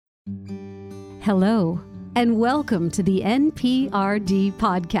Hello, and welcome to the NPRD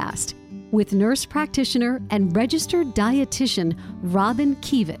podcast with nurse practitioner and registered dietitian Robyn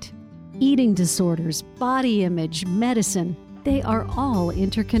Kievit. Eating disorders, body image, medicine, they are all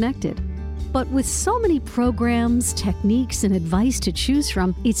interconnected. But with so many programs, techniques, and advice to choose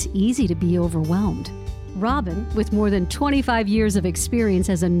from, it's easy to be overwhelmed. Robyn, with more than 25 years of experience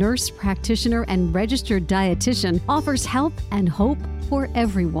as a nurse practitioner and registered dietitian, offers help and hope for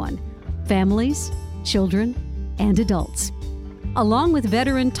everyone. Families, children, and adults. Along with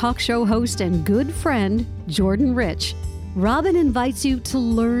veteran talk show host and good friend, Jordan Rich, Robyn invites you to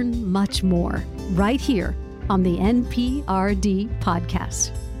learn much more right here on the NPRD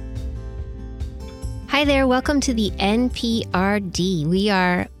podcast. Hi there, welcome to the NPRD. We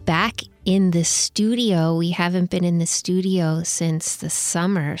are back in the studio. We haven't been in the studio since the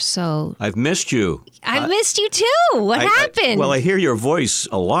summer, so... I've missed you. I've missed you too. What happened? I hear your voice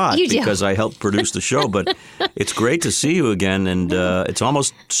a lot because I helped produce the show, but it's great to see you again, and it's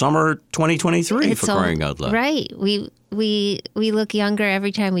almost summer 2023 for crying out loud. Right. We look younger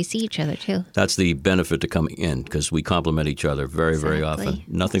every time we see each other, too. That's the benefit to coming in, because we compliment each other very, very often.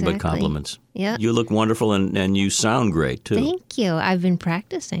 Nothing but compliments. Yeah. You look wonderful, and you sound great, too. Thank you. I've been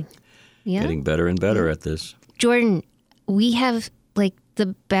practicing. Yeah. Getting better and better at this. Jordan, we have,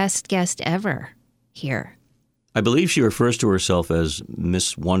 the best guest ever here. I believe she refers to herself as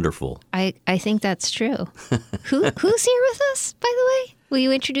Miss Wonderful. I think that's true. Who's here with us, by the way? Will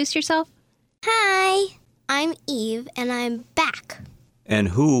you introduce yourself? Hi, I'm Eve, and I'm back. And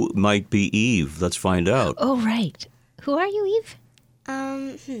who might be Eve? Let's find out. Oh, right. Who are you, Eve?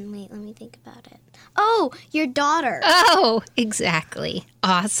 Wait, let me think about it. Oh, your daughter. Oh, exactly.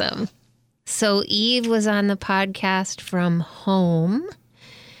 Awesome. So Eve was on the podcast from home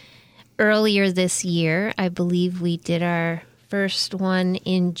earlier this year. I believe we did our first one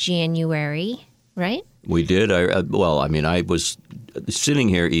in January, right? We did. I was sitting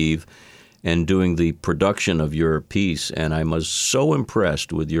here, Eve, and doing the production of your piece, and I was so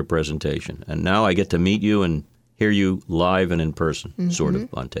impressed with your presentation. And now I get to meet you and hear you live and in person, sort of,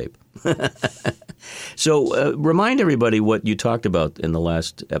 on tape. So remind everybody what you talked about in the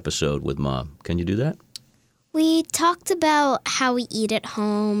last episode with Mom. Can you do that? We talked about how we eat at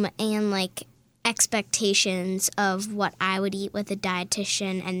home and, expectations of what I would eat with a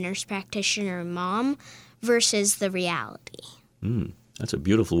dietitian and nurse practitioner mom versus the reality. That's a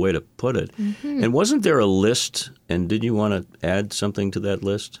beautiful way to put it. And wasn't there a list, and did you want to add something to that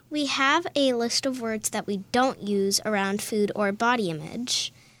list? We have a list of words that we don't use around food or body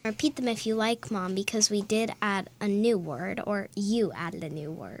image. Repeat them if you like, Mom, because we did add a new word, or you added a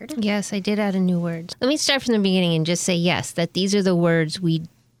new word. Yes, I did add a new word. Let me start from the beginning and just say yes, that these are the words we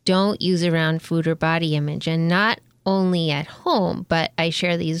don't use around food or body image, and not only at home, but I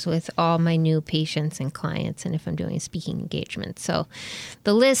share these with all my new patients and clients, and if I'm doing a speaking engagement. So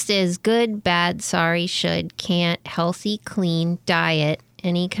the list is good, bad, sorry, should, can't, healthy, clean, diet,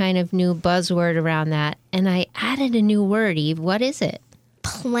 any kind of new buzzword around that. And I added a new word, Eve. What is it?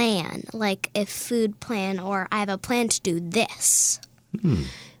 Plan, like a food plan, or I have a plan to do this.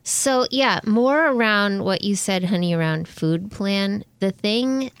 So, yeah, more around what you said, honey, around food plan. The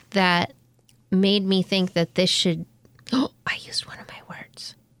thing that made me think that this should... Oh, I used one of my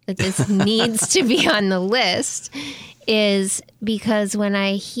words. That this needs to be on the list is because when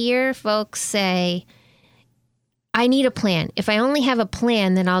I hear folks say, I need a plan. If I only have a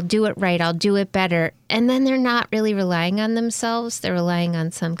plan, then I'll do it right. I'll do it better. And then they're not really relying on themselves. They're relying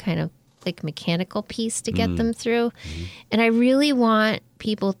on some kind of mechanical piece to get them through. And I really want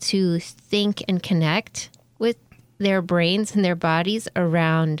people to think and connect with their brains and their bodies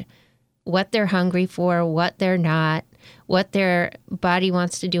around what they're hungry for, what they're not, what their body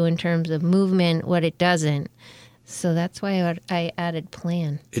wants to do in terms of movement, what it doesn't. So that's why I added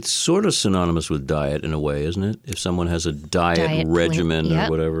plan. It's sort of synonymous with diet in a way, isn't it? If someone has a diet regimen or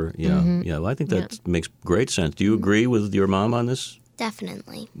whatever. Yeah, yeah. Well, I think that makes great sense. Do you agree with your mom on this?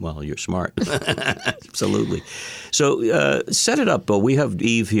 Definitely. Well, you're smart. Absolutely. So set it up. We have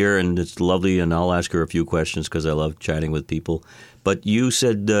Eve here, and it's lovely, and I'll ask her a few questions because I love chatting with people. But you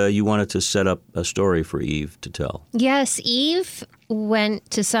said you wanted to set up a story for Eve to tell. Yes, Eve went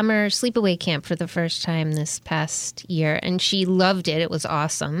to summer sleepaway camp for the first time this past year, and she loved it. It was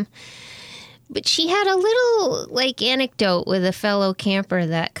awesome. But she had a little, anecdote with a fellow camper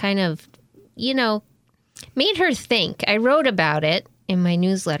that kind of, made her think. I wrote about it in my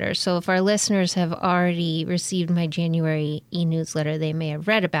newsletter. So if our listeners have already received my January e-newsletter, they may have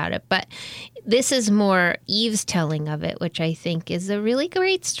read about it. But this is more Eve's telling of it, which I think is a really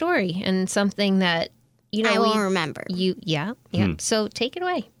great story and something that, I will remember. Yeah. So take it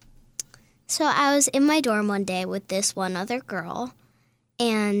away. So I was in my dorm one day with this one other girl,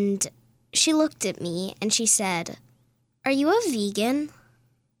 and she looked at me and she said, "Are you a vegan?"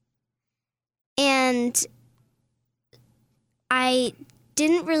 And I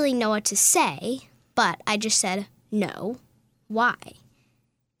didn't really know what to say, but I just said, "No." "Why?"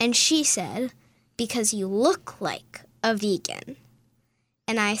 And she said, "Because you look like a vegan."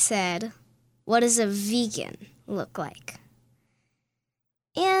 And I said, "What does a vegan look like?"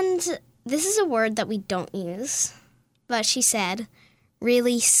 And this is a word that we don't use, but she said,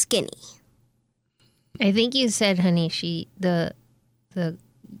 "Really skinny." I think you said, honey, the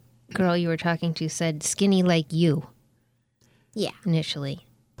girl you were talking to said skinny like you. Yeah. Initially.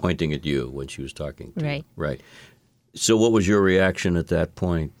 Pointing at you when she was talking to you. Right. Right. So what was your reaction at that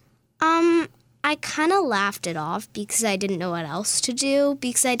point? I kind of laughed it off because I didn't know what else to do,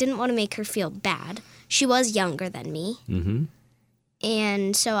 because I didn't want to make her feel bad. She was younger than me. Mm-hmm.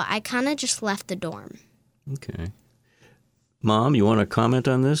 And so I kind of just left the dorm. Okay. Mom, you want to comment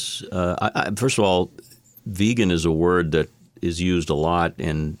on this? First of all, vegan is a word that is used a lot,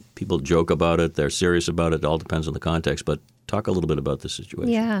 and people joke about it. They're serious about it. It all depends on the context. But talk a little bit about the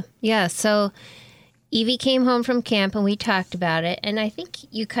situation. Yeah. So Evie came home from camp, and we talked about it. And I think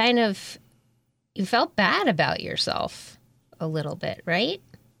you felt bad about yourself a little bit, right?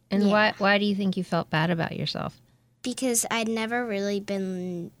 And Yeah. why do you think you felt bad about yourself? Because I'd never really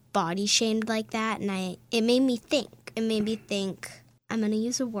been body shamed like that, and it made me think. It made me think, I'm going to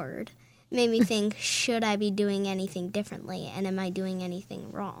use a word. It made me think, should I be doing anything differently, and am I doing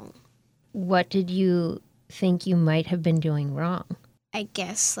anything wrong? What did you think you might have been doing wrong? I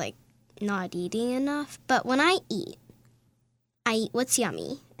guess, like, not eating enough. But when I eat what's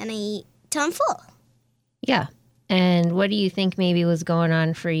yummy, and I eat till I'm full. Yeah. And what do you think maybe was going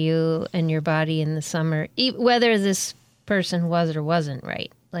on for you and your body in the summer, whether this person was or wasn't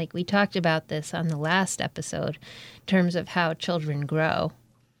right? Like we talked about this on the last episode in terms of how children grow.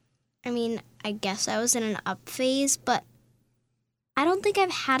 I mean, I guess I was in an up phase, but I don't think I've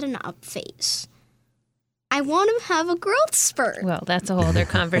had an up phase. I want to have a growth spurt. Well, that's a whole other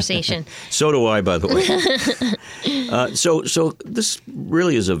conversation. So do I, by the way. So this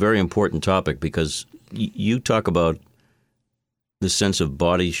really is a very important topic because you talk about the sense of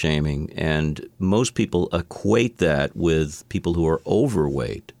body shaming, and most people equate that with people who are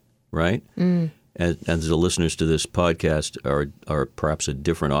overweight, right? Mm. As the listeners to this podcast are perhaps a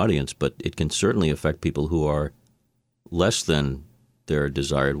different audience, but it can certainly affect people who are less than their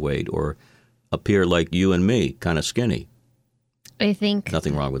desired weight or appear like you and me, kind of skinny. I think...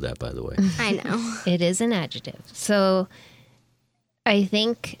 Nothing wrong with that, by the way. I know. It is an adjective. So I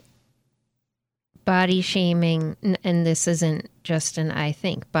think body shaming, and this isn't just an I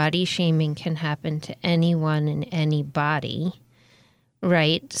think, body shaming can happen to anyone in any body,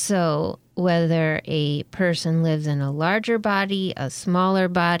 right? So whether a person lives in a larger body, a smaller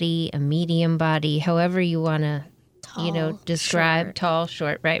body, a medium body, however you want to, describe, short. Tall,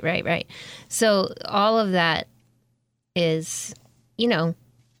 short, right. So all of that is,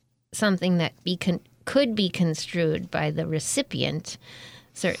 something that could be construed by the recipient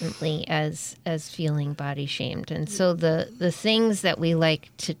certainly as feeling body shamed. And so the things that we like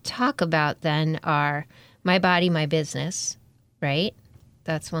to talk about then are my body, my business, right?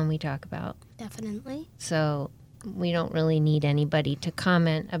 That's one we talk about. Definitely. So we don't really need anybody to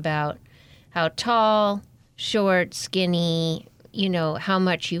comment about how tall, short, skinny, how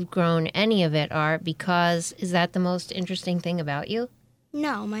much you've grown, any of it are, because is that the most interesting thing about you?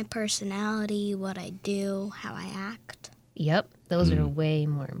 No, my personality, what I do, how I act. Yep. Those are way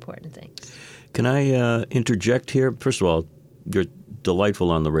more important things. Can I interject here? First of all, you're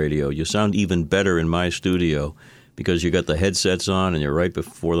delightful on the radio. You sound even better in my studio because you got the headsets on and you're right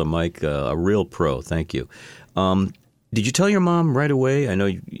before the mic. A real pro. Thank you. Did you tell your mom right away? I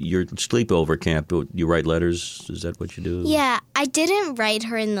know your sleepover camp, you write letters. Is that what you do? Yeah, I didn't write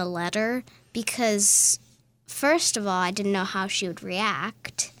her in the letter because, first of all, I didn't know how she would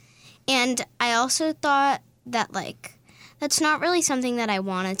react. And I also thought that, that's not really something that I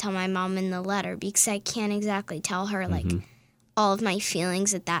want to tell my mom in the letter because I can't exactly tell her, all of my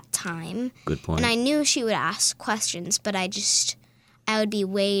feelings at that time. Good point. And I knew she would ask questions, but I would be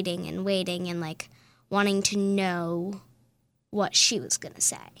waiting and wanting to know what she was going to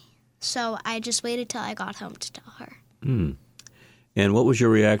say. So I just waited till I got home to tell her. Mm. And what was your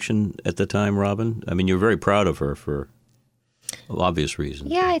reaction at the time, Robyn? I mean, you're very proud of her for obvious reasons.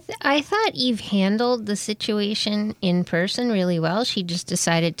 Yeah, I thought Eve handled the situation in person really well. She just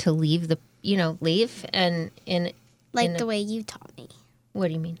decided to leave and the way you taught me. What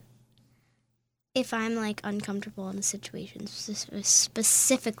do you mean? If I'm uncomfortable in a situation,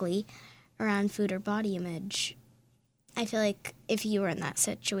 specifically around food or body image. I feel like if you were in that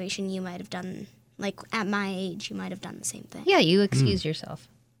situation, you might have done, like at my age, you might have done the same thing. Yeah, you excuse yourself,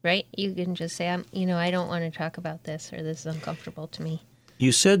 right? You can just say, I don't want to talk about this, or this is uncomfortable to me.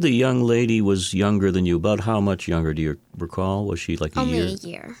 You said the young lady was younger than you. About how much younger do you recall? Was she like a year? Only a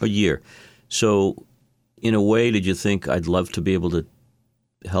year. A year. So, in a way, did you think I'd love to be able to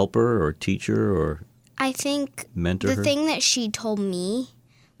help her or teach her or I think mentor the her? thing that she told me,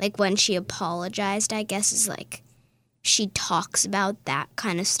 like when she apologized, I guess, is like she talks about that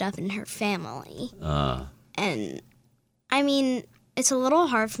kind of stuff in her family. And I mean, it's a little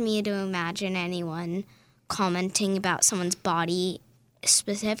hard for me to imagine anyone commenting about someone's body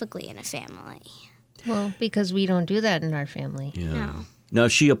specifically in a family. Well, because we don't do that in our family. Yeah. No. Now,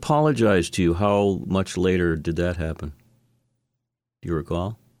 she apologized to you. How much later did that happen? Do you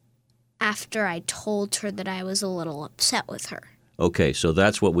recall? After I told her that I was a little upset with her. Okay, so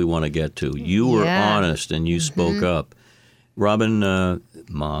that's what we want to get to. You were Yeah. honest and you spoke up. Robyn,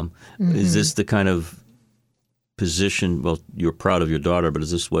 Mom, is this the kind of position, well, you're proud of your daughter, but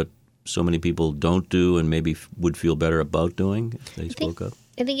is this what so many people don't do and maybe would feel better about doing if they spoke up?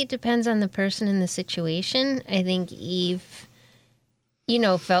 I think it depends on the person and the situation. I think Eve,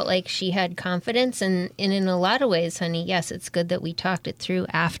 felt like she had confidence. And in a lot of ways, honey, yes, it's good that we talked it through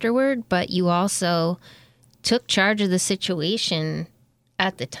afterward, but you also took charge of the situation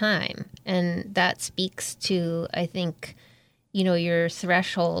at the time. And that speaks to, I think, your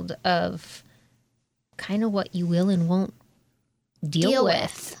threshold of kind of what you will and won't deal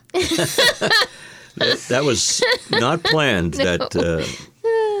with. That was not planned, that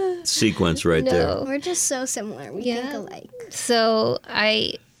sequence right there. We're just so similar. We think alike. So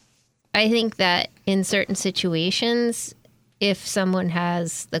I think that in certain situations, if someone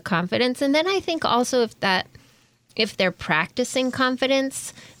has the confidence, and then I think also if they're practicing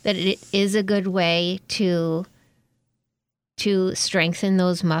confidence, that it is a good way to strengthen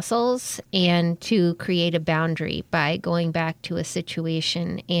those muscles and to create a boundary by going back to a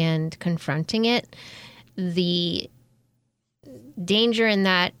situation and confronting it. The danger in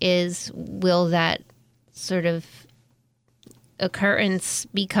that is, will that sort of occurrence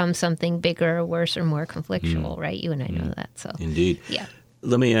become something bigger or worse or more conflictual, right? You and I know that. So Indeed. yeah.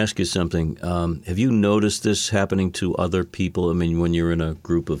 Let me ask you something. Have you noticed this happening to other people? I mean, when you're in a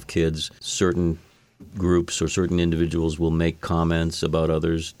group of kids, certain groups or certain individuals will make comments about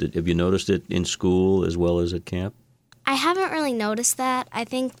others. Have you noticed it in school as well as at camp? I haven't really noticed that. I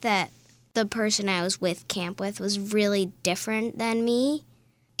think that the person I was with camp with was really different than me.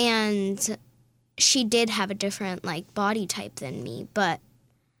 And she did have a different body type than me, but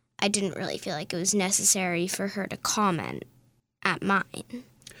I didn't really feel like it was necessary for her to comment at mine.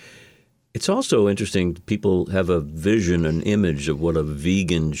 It's also interesting, people have a vision, an image of what a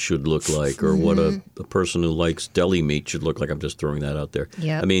vegan should look like or what a person who likes deli meat should look like. I'm just throwing that out there.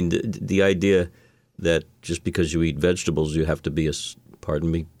 Yeah. I mean, the idea that just because you eat vegetables, you have to be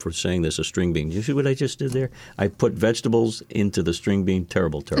pardon me for saying this, a string bean. You see what I just did there? I put vegetables into the string bean.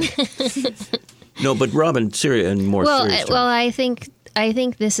 Terrible, terrible. No, but Robyn, serious and more serious. Well, I think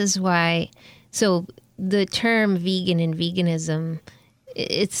this is why. So the term vegan and veganism,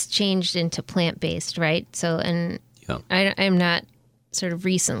 it's changed into plant-based, right? So, and I'm not sort of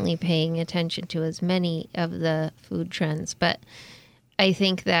recently paying attention to as many of the food trends, but I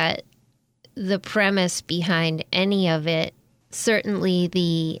think that the premise behind any of it, certainly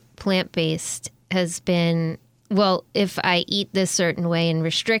the plant-based, has been, well, if I eat this certain way and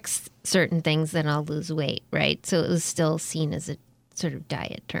restricts certain things, then I'll lose weight, right? So it was still seen as a sort of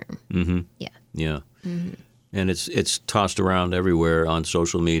diet term. Mm-hmm. Yeah. Yeah. Mm-hmm. And it's tossed around everywhere on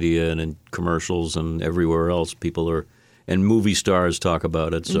social media and in commercials and everywhere else. People are, and movie stars talk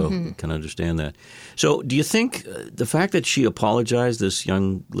about it, so I can understand that. So do you think the fact that she apologized, this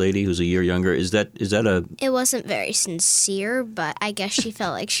young lady who's a year younger, is that a... It wasn't very sincere, but I guess she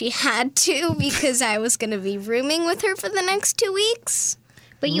felt like she had to because I was going to be rooming with her for the next 2 weeks.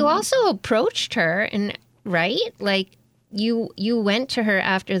 But you also approached her, and right? Like, you went to her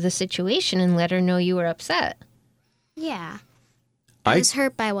after the situation and let her know you were upset. Yeah. I was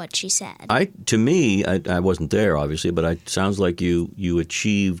hurt by what she said. To me, I wasn't there, obviously, but it sounds like you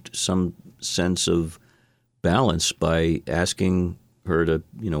achieved some sense of balance by asking her to,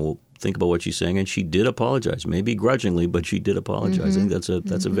 think about what she's saying, and she did apologize, maybe grudgingly, but she did apologize. I think that's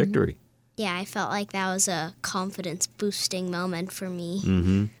a victory. Yeah, I felt like that was a confidence-boosting moment for me.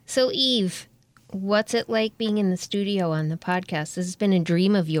 Mm-hmm. So, Eve, what's it like being in the studio on the podcast? This has been a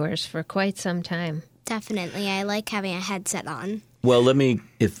dream of yours for quite some time. Definitely. I like having a headset on. Well, let me,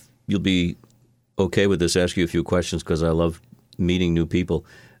 if you'll be okay with this, ask you a few questions because I love meeting new people.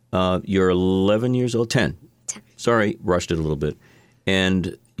 You're 11 years old? 10. 10. Sorry, rushed it a little bit.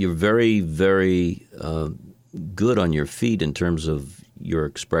 And you're very, very good on your feet in terms of your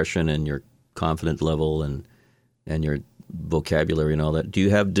expression and your confident level and your vocabulary and all that. Do you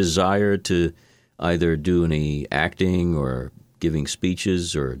have desire to either do any acting or giving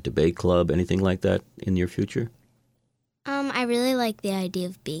speeches or debate club, anything like that in your future? I really like the idea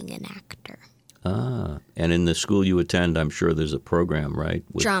of being an actor. And in the school you attend, I'm sure there's a program, right?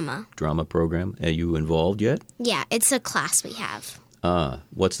 Drama. Drama program. Are you involved yet? Yeah, it's a class we have.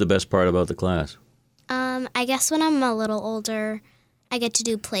 What's the best part about the class? I guess when I'm a little older, I get to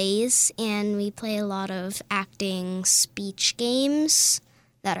do plays, and we play a lot of acting speech games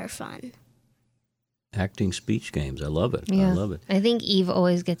that are fun. Acting speech games. I love it. Yeah. I love it. I think Eve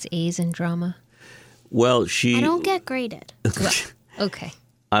always gets A's in drama. Well, I don't get graded. Okay.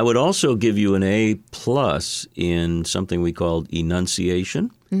 I would also give you an A+ in something we called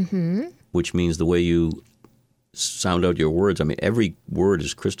enunciation, which means the way you sound out your words. I mean, every word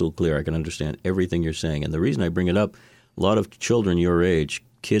is crystal clear. I can understand everything you're saying. And the reason I bring it up, a lot of children your age,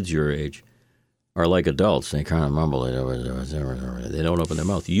 kids your age, are like adults. They kind of mumble. They don't open their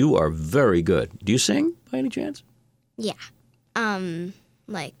mouth. You are very good. Do you sing by any chance? Yeah.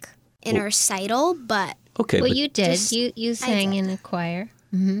 Like in a recital, but... Okay. Well, but you did. You sang in a choir.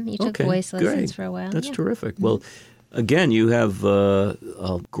 You took voice lessons great. for a while. That's Yeah. terrific. Well, again, you have a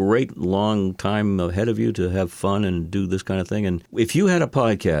great long time ahead of you to have fun and do this kind of thing. And if you had a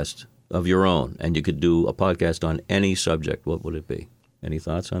podcast of your own and you could do a podcast on any subject, what would it be? Any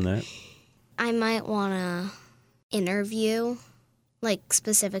thoughts on that? I might want to interview, like,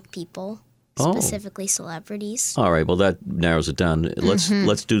 specific people, specifically celebrities. All right. Well, that narrows it down.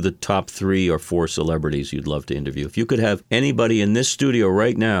 Let's do the top 3 or 4 celebrities you'd love to interview. If you could have anybody in this studio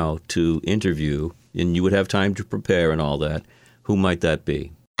right now to interview, and you would have time to prepare and all that, who might that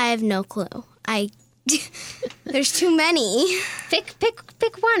be? I have no clue. There's too many. Pick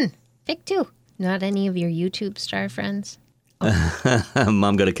one. Pick 2. Not any of your YouTube star friends.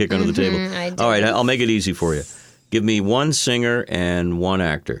 Mom got a kick under the table. I did. All right. I'll make it easy for you. Give me one singer and one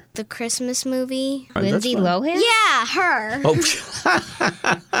actor. The Christmas movie. All right, that's Lindsay fine. Lohan? Yeah, her. Oh,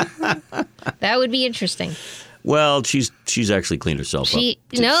 That would be interesting. well, she's actually cleaned herself up.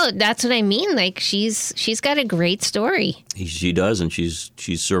 No, that's what I mean. Like she's got a great story. She does, and she's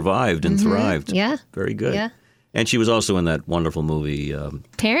survived and thrived. Yeah. Very good. Yeah. And she was also in that wonderful movie,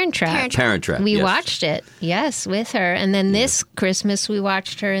 Parent Trap. Parent Trap. We yes. watched it, yes, with her. And then this Christmas, we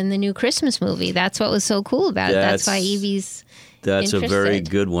watched her in the new Christmas movie. That's what was so cool about it. That's why Evie's That's interested. a very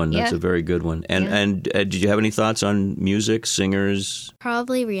good one. That's Yeah. a very good one. And did you have any thoughts on music, singers?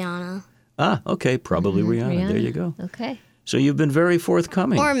 Probably Rihanna. Okay, probably Rihanna. There you go. Okay. So you've been very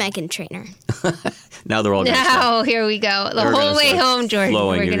forthcoming. Or Meghan Trainor. Now they're all going to Now, here we go. The whole way home, Jordan,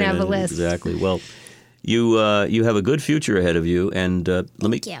 we're going to have a list. Exactly. Well, you have a good future ahead of you, and let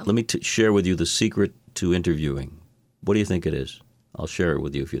me share with you the secret to interviewing. What do you think it is? I'll share it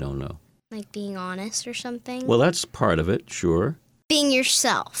with you if you don't know. Like being honest or something. Well, that's part of it, sure. Being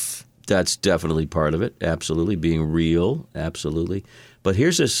yourself. That's definitely part of it. Absolutely. Being real. Absolutely. But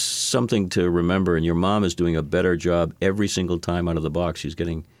here's something to remember, and your mom is doing a better job every single time out of the box. She's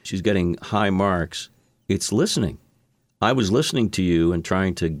getting high marks. It's listening. I was listening to you and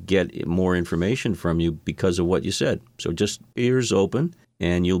trying to get more information from you because of what you said. So just ears open,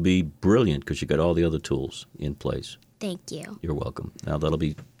 and you'll be brilliant because you got all the other tools in place. Thank you. You're welcome. Now, that'll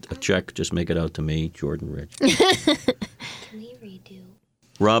be a check. Just make it out to me, Jordan Rich. Can we redo?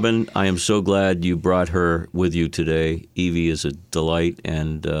 Robyn, I am so glad you brought her with you today. Evie is a delight.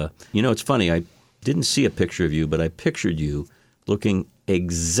 And, it's funny. I didn't see a picture of you, but I pictured you looking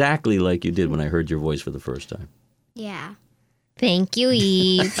exactly like you did when I heard your voice for the first time. Yeah. Thank you,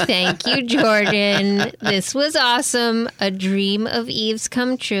 Eve. Thank you, Jordan. This was awesome. A dream of Eve's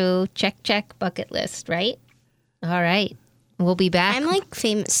come true. Check, check, bucket list, right? All right. We'll be back. I'm like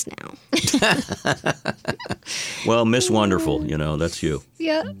famous now. Well, Miss Wonderful, that's you.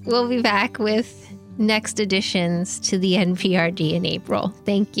 Yeah. We'll be back with next additions to the NPRD in April.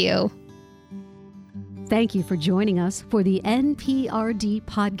 Thank you. Thank you for joining us for the NPRD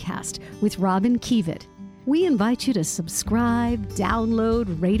podcast with Robyn Kivett. We invite you to subscribe,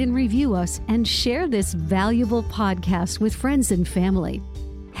 download, rate, and review us, and share this valuable podcast with friends and family.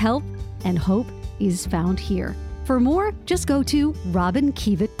 Help and hope is found here. For more, just go to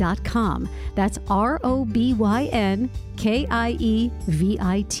RobynKivett.com. That's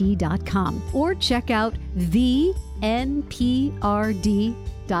RobynKievit.com. Or check out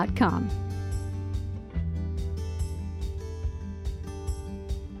thenprd.com.